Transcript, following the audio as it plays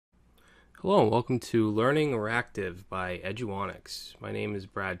Hello and welcome to Learning Ractive by Eduonics. My name is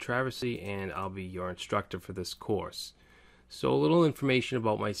Brad Traversy and I'll be your instructor for this course. So a little information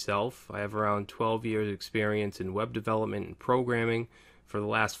about myself. I have around 12 years experience in web development and programming. For the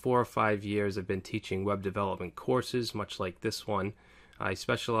last 4 or 5 years I've been teaching web development courses, much like this one. I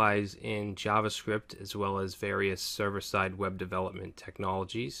specialize in JavaScript as well as various server-side web development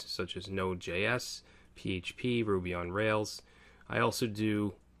technologies such as Node.js, PHP, Ruby on Rails. I also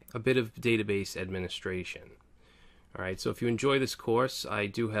do a bit of database administration. Alright, so if you enjoy this course, I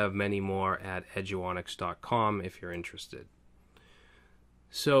do have many more at eduonics.com if you're interested.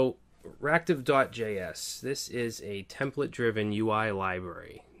 So, Ractive.js. This is a template-driven UI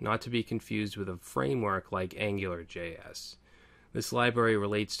library, not to be confused with a framework like AngularJS. This library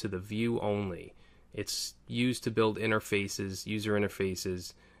relates to the view only. It's used to build interfaces, user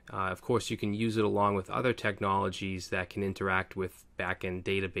interfaces. Of course, you can use it along with other technologies that can interact with backend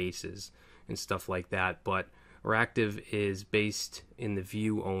databases and stuff like that, but Ractive is based in the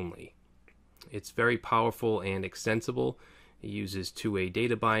view only. It's very powerful and extensible. It uses two-way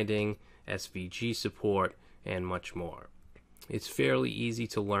data binding, SVG support, and much more. It's fairly easy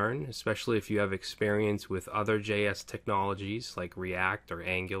to learn, especially if you have experience with other JS technologies like React or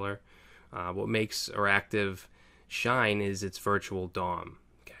Angular. What makes Ractive shine is its virtual DOM.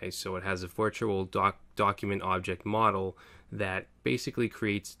 Okay, so it has a virtual document object model that basically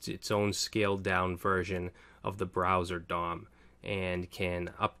creates its own scaled down version of the browser DOM and can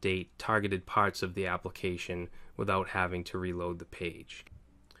update targeted parts of the application without having to reload the page.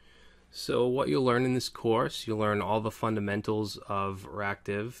 So what you'll learn in this course, you'll learn all the fundamentals of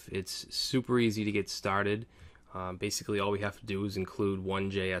Ractive. It's super easy to get started. Basically all we have to do is include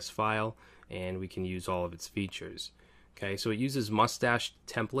one JS file and we can use all of its features. Okay, so it uses mustache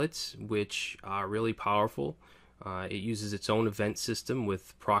templates, which are really powerful. It uses its own event system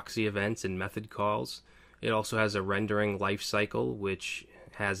with proxy events and method calls. It also has a rendering lifecycle, which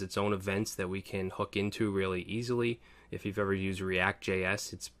has its own events that we can hook into really easily. If you've ever used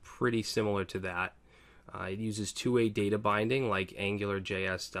React.js, it's pretty similar to that. It uses two-way data binding like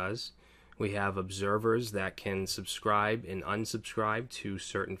AngularJS does. We have observers that can subscribe and unsubscribe to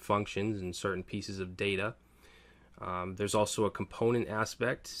certain functions and certain pieces of data. There's also a component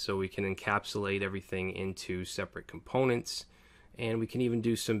aspect, so we can encapsulate everything into separate components, and we can even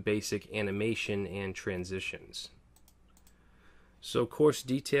do some basic animation and transitions. So course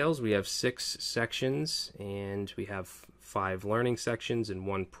details, we have 6 sections, and we have 5 learning sections and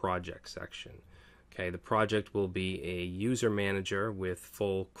 1 project section. Okay, the project will be a user manager with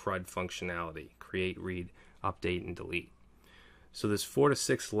full CRUD functionality: create, read, update, and delete. So there's 4 to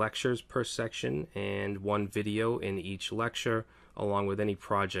 6 lectures per section and 1 video in each lecture, along with any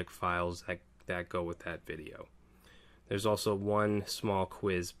project files that go with that video. There's also 1 small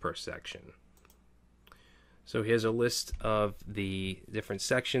quiz per section. So here's a list of the different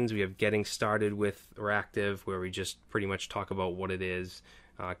sections. We have Getting Started with Ractive, where we just pretty much talk about what it is,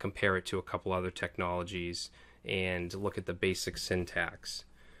 compare it to a couple other technologies, and look at the basic syntax.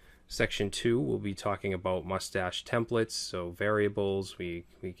 Section 2 will be talking about mustache templates, so variables. We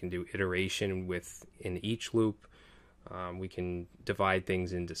can do iteration in each loop. We can divide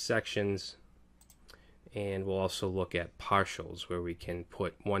things into sections, and we'll also look at partials, where we can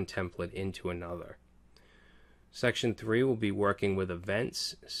put one template into another. Section 3 will be working with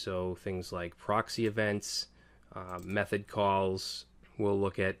events, so things like proxy events, method calls. We'll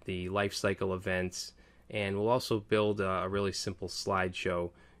look at the lifecycle events, and we'll also build a really simple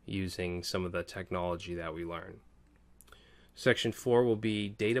slideshow using some of the technology that we learn. Section 4 will be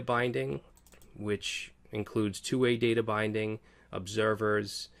data binding, which includes two-way data binding,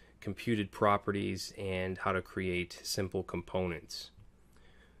 observers, computed properties, and how to create simple components.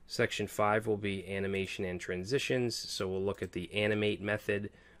 Section 5 will be animation and transitions, so we'll look at the animate method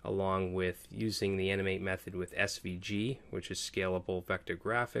along with using the animate method with SVG, which is scalable vector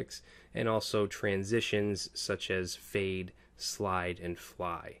graphics, and also transitions such as fade, slide, and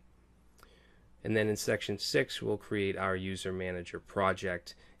fly. And then in section 6 we'll create our user manager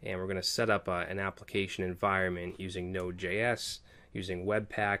project, and we're going to set up an application environment using Node.js, using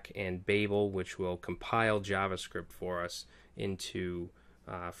Webpack and Babel, which will compile JavaScript for us into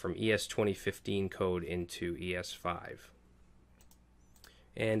from ES 2015 code into ES5.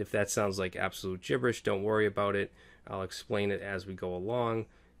 And if that sounds like absolute gibberish, don't worry about it. I'll explain it as we go along,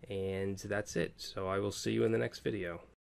 and that's it. So I will see you in the next video.